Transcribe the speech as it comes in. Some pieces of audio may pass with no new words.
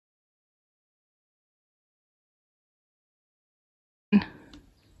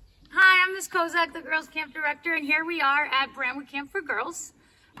I'm Ms. Kozak, the Girls Camp Director, and here we are at Brantwood Camp for Girls.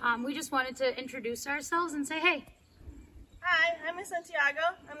 We just wanted to introduce ourselves and say hey. Hi, I'm Ms. Santiago.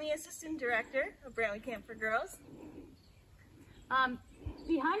 I'm the Assistant Director of Brantwood Camp for Girls.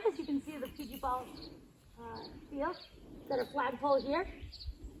 Behind us you can see the PG ball field. Got a flagpole here.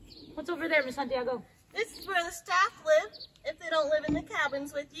 What's over there, Ms. Santiago? This is where the staff live, if they don't live in the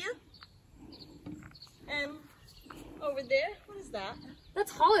cabins with you. And over there, what is that? That's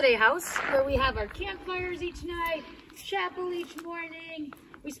Holiday House, where we have our campfires each night, chapel each morning.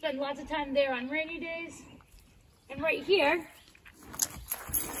 We spend lots of time there on rainy days. And right here,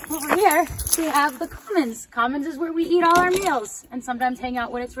 over here, we have the Commons. Commons is where we eat all our meals and sometimes hang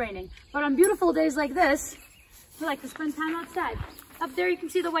out when it's raining. But on beautiful days like this, we like to spend time outside. Up there you can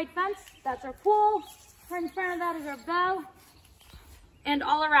see the white fence. That's our pool. Right in front of that is our bell. And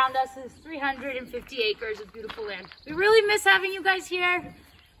all around us is 350 acres of beautiful land. We really miss having you guys here.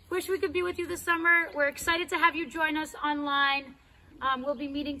 Wish we could be with you this summer. We're excited to have you join us online. We'll be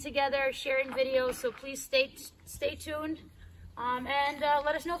meeting together, sharing videos, so please stay tuned. And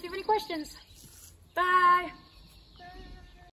let us know if you have any questions. Bye.